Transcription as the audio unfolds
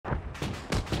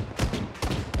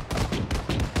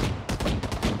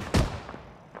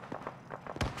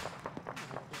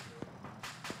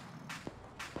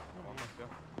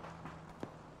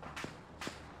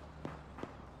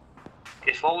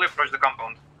Slowly approach the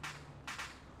compound.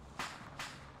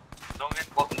 Don't get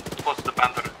close to the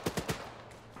panther.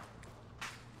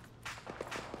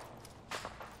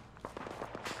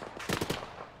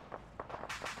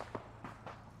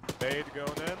 Fade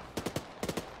going in.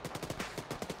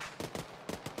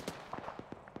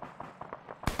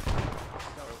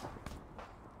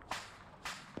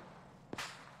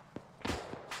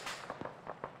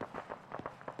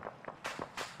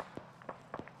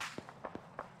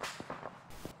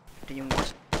 Team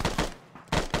was.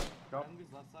 Go.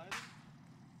 Left side.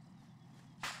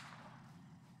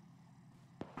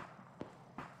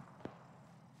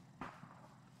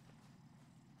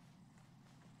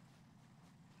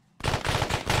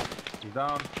 He's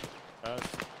down.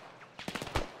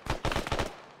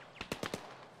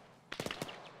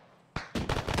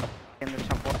 In the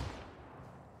temple.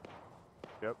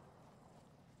 Yep.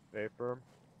 Stay firm.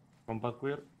 Combat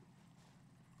clear.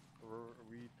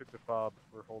 We took the fob.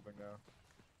 We're holding now.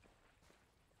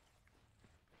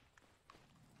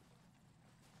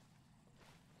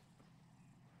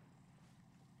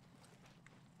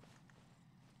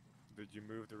 Did you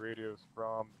move the radios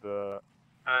from the...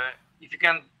 If you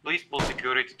can, please pull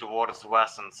security towards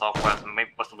west and southwest, and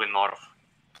maybe possibly north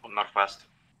or northwest.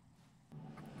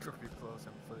 Pretty close,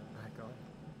 I'm putting back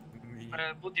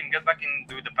on. Blue team, get back in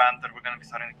with the panther. We're gonna be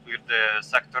starting to clear the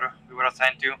sector we were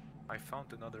assigned to. I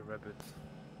found another rabbit.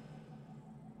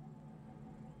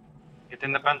 Get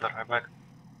in the panther, right back.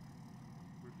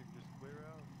 We can just clear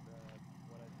out that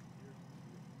what I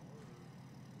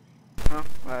can hear.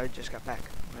 Oh, I just got back.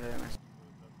 What did I miss?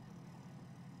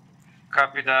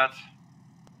 Copy that.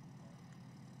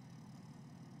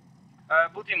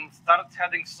 Blue team, start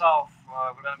heading south.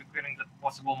 We're gonna be clearing the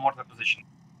possible mortar position.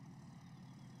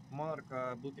 Monarch,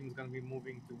 blue team is gonna be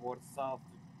moving towards south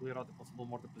to clear out the possible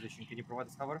mortar position. Can you provide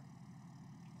us cover?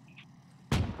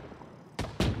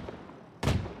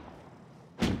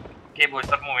 Okay, boys,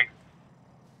 start moving.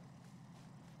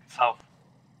 South.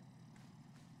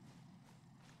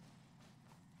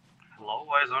 Hello?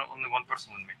 Why is there only one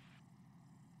person with me?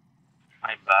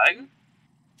 My bag?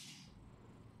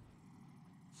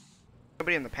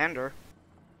 Nobody in the panther.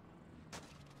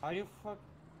 Are you fuck?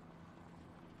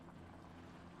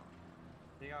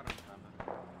 They are on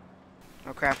camera.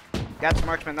 Okay. That's a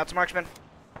marksman. That's a marksman.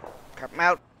 Cut him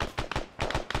out.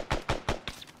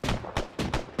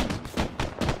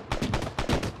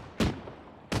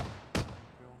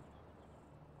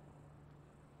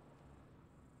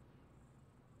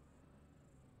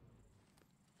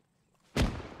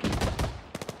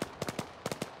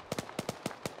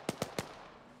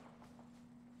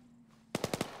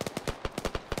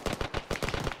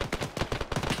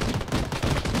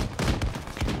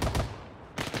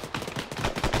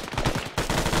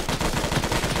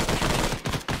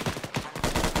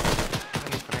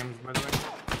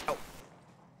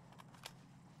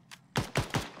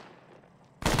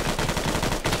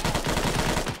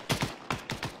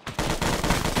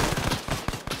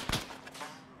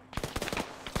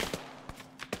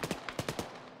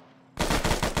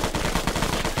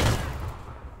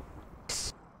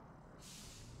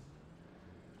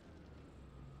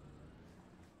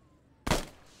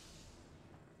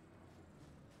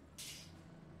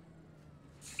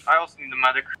 I also need a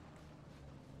medic.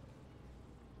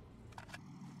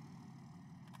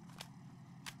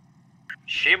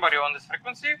 Shib, are you on this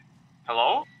frequency?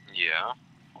 Hello? Yeah.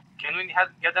 Can we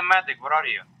get a medic? Where are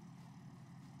you?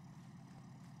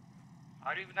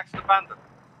 Are you next to the panther?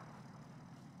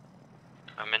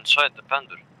 I'm inside the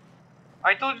panther.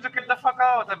 I told you to get the fuck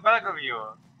out, I beg of you.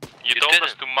 You told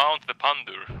us to mount the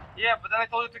panther. Yeah, but then I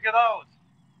told you to get out.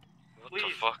 What Please. the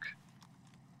fuck?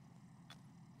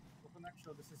 Open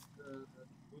actual, this is the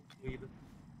route lead.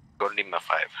 Go Lima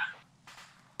 5.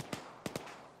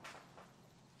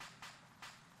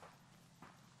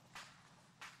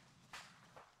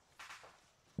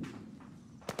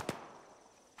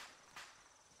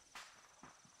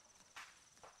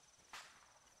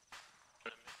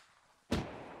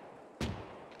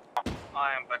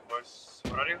 I am back, boys.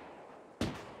 Where are you?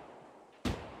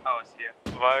 Oh, I see you.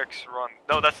 Vax, run.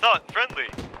 No, that's not friendly!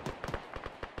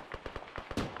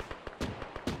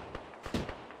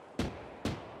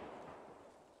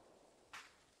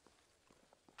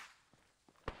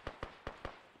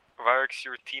 Varex,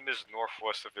 your team is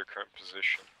northwest of your current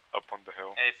position, up on the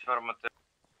hill. Affirmative.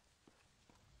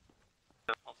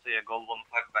 I'll see a gold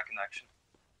 1-5 back in action.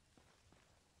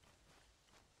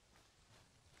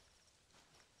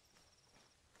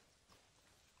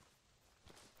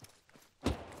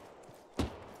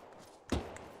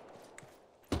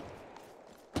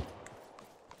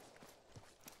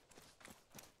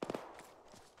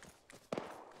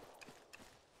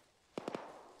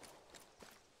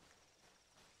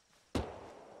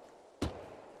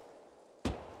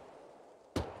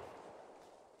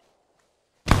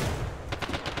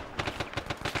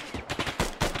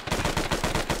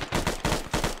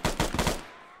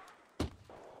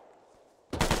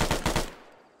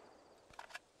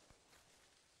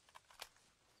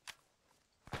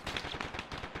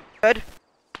 Good.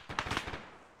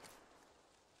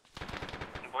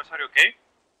 Boys, are you okay?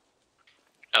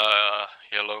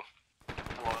 Yellow.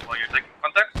 Well, you're taking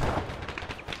contact?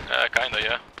 Kinda,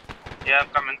 yeah. Yeah, I'm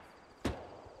coming.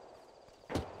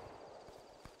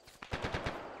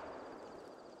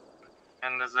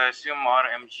 And as I assume our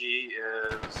MG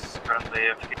is currently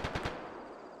AFK.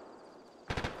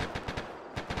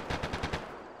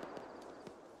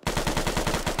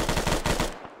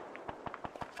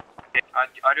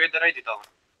 Okay, are you at the ready tower?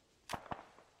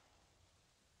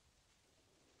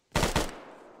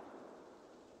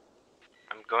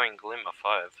 I'm going Lima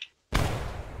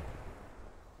 5.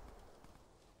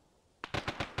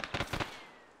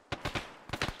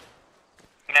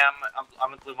 Yeah,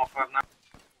 I'm at Lima 5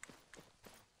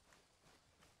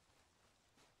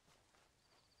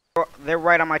 now. They're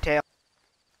right on my tail.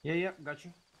 Yeah, got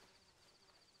you.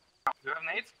 Do you have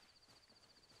nades?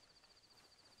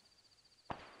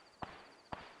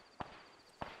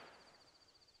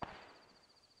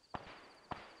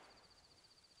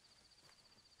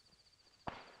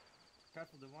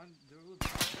 Careful, the one, the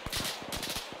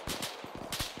root.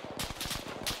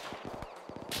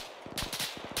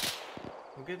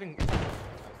 We're getting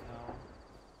now.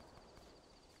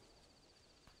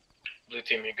 Blue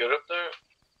team, you good up there?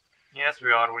 Yes,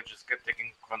 we are. We just kept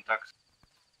taking contacts.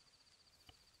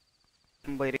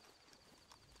 I'm bleeding.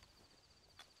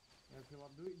 Yeah, okay, well,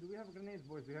 do we have grenades,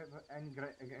 boys? Do we have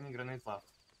any grenades left?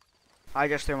 I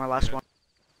just threw my last one.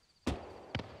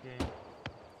 Yeah.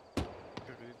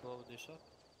 Should we blow this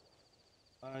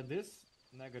up? This?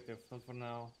 Negative, not for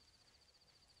now.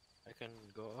 I can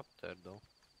go up there though.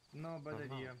 No, bad Uh-huh.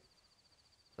 idea.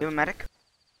 You have a medic?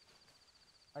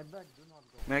 I beg, do not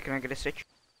go. Medic, can I get a stitch?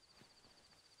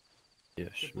 Yes,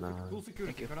 Okay, pull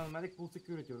security. Thank you. Paramedic, pull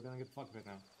security. We're gonna get fucked right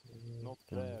now. Not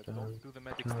there. Don't do the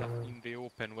medic stuff in the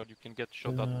open where you can get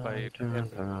shot at by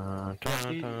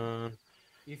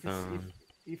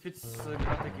If it's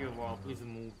gonna take you a while, please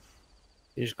move.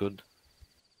 He's good.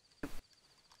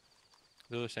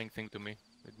 Do the same thing to me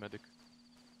with medic.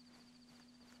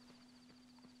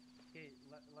 Okay,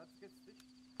 let's get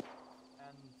stitched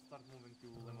and start moving to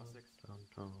Lima 6.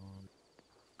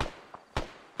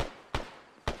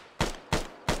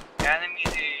 Enemy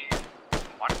the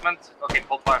apartment. Okay,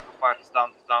 hold fire, he's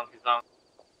down.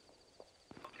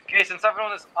 Okay, since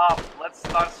everyone is up, let's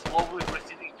start slowly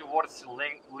proceeding towards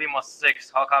Lima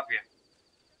 6. How copy?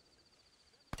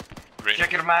 Green.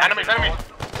 Check your mag. Enemy!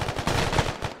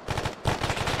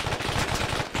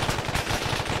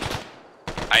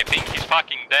 I think he's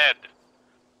fucking dead.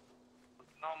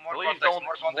 No, more Please contacts, don't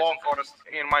more contacts walk in forest.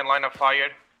 in my line of fire.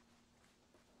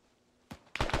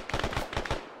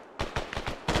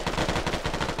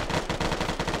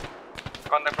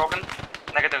 Contact broken?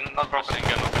 Negative, not broken. Machine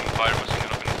gun opening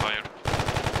fire.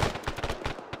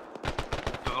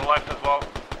 To the left as well.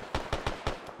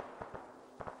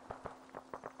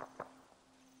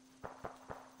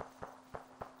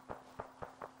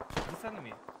 This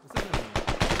enemy.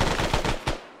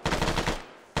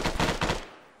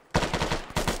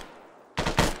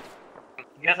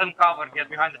 Get him cover, get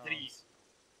behind the trees.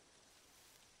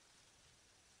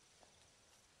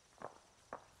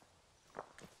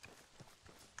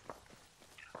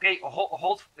 Okay,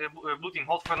 hold, blue team,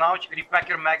 hold for now, repack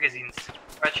your magazines.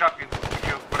 Patch up if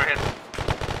you go ahead.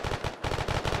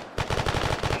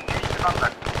 Engage the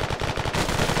contact.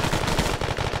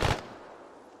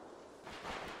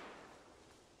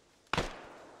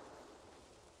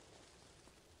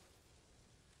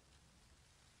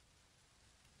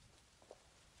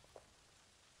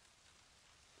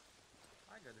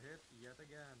 I got hit yet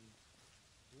again.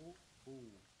 Ooh.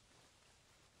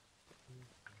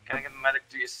 Can I get a medic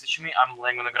to assist me? I'm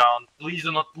laying on the ground. Please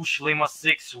do not push Lima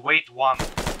 6, wait 1.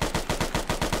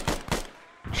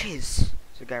 Jeez.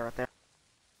 There's a guy right there.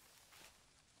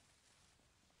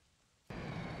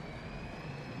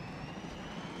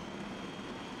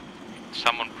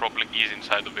 Someone probably is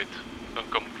inside of it. Don't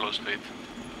come close to it.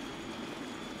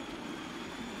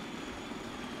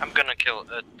 I'm gonna kill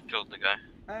the guy.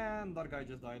 And that guy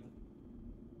just died.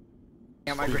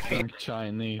 Yeah, my He's grenade. not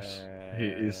Chinese. He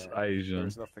is Asian.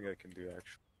 There's nothing I can do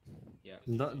actually.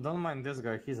 Don't mind this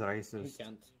guy, he's racist.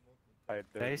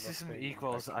 Racism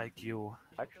equals IQ.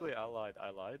 Actually, I lied.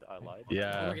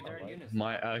 Yeah,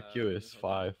 my IQ is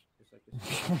 5.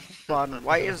 Fun.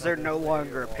 Why is there no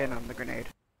longer a pin on the grenade?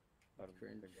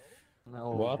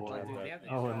 No, What? boy.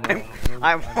 Oh no.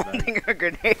 I'm holding a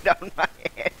grenade on my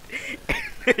head.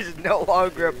 There's no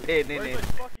longer a pin in Where's it. my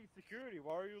fucking security?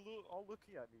 Why are you all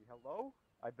looking at me? Hello?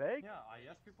 I beg? Yeah, I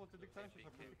asked people to declare for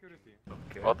security.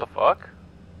 What the fuck?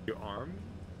 You armed?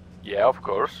 Yeah, of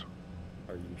course.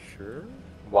 Are you sure?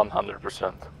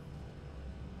 100%.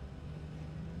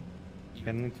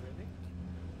 Can it...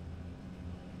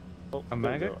 A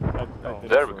mega?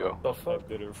 There we go. I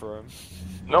did it for him.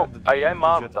 No, I am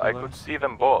armed. I could see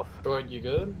them both. Good, you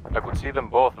good? I could see them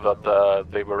both that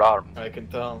they were armed. I can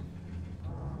tell.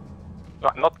 No,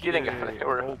 not kidding. Yeah, They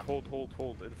were...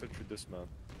 Hold. Infantry dismount.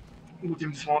 Team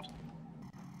dismount.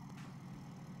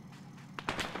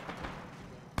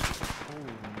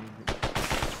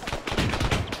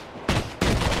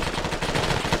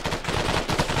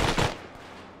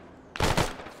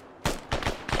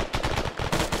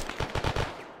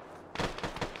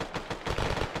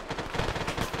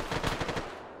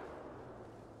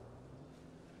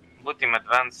 Blue team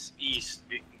advance east,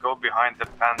 go behind the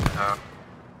Panther.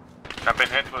 I've been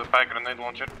hit with a pike grenade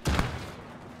launcher.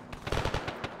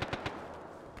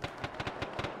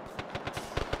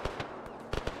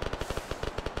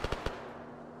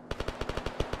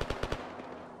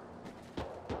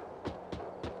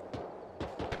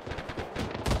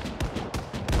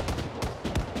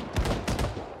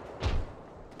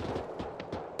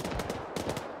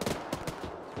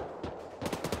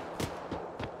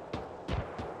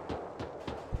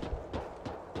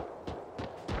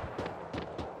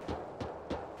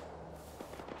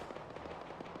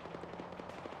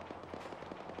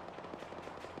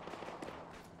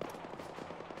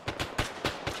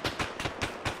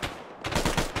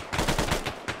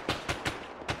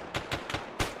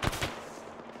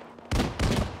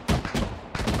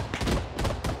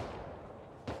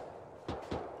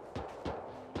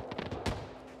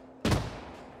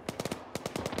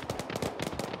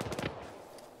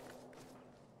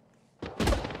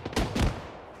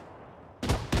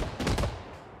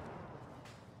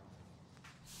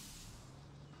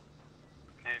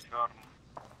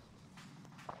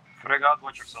 Frag out,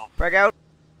 watch yourself. Frag out.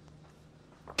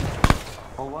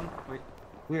 All one. Wait.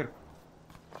 Clear.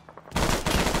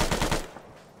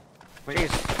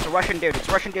 Jeez, it's a Russian dude. It's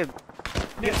a Russian dude.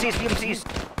 DMCs, DMCs.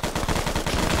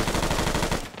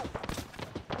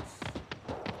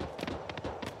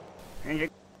 Engine.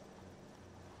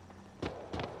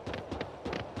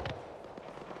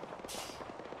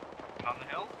 On the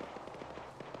hill?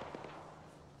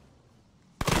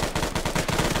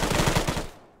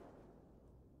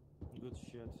 Good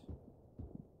shit.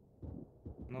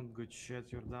 Not good shit,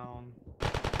 you're down.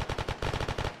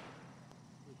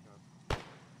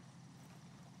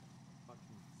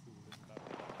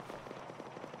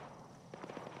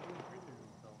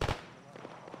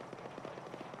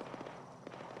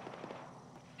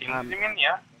 Incoming,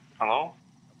 yeah? Hello?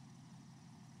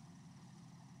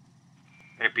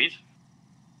 Repeat?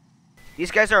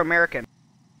 These guys are American.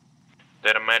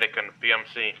 They're American,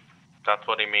 PMC. That's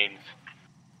what he means.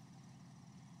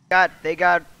 They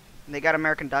got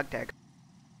American dog tag.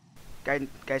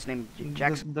 Guy's named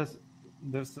Jackson.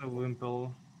 There's a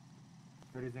Wimpel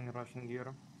using Russian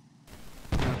gear.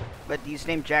 But he's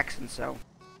named Jackson, so.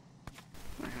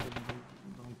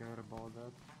 Don't care about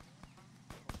that.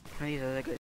 He's a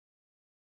good.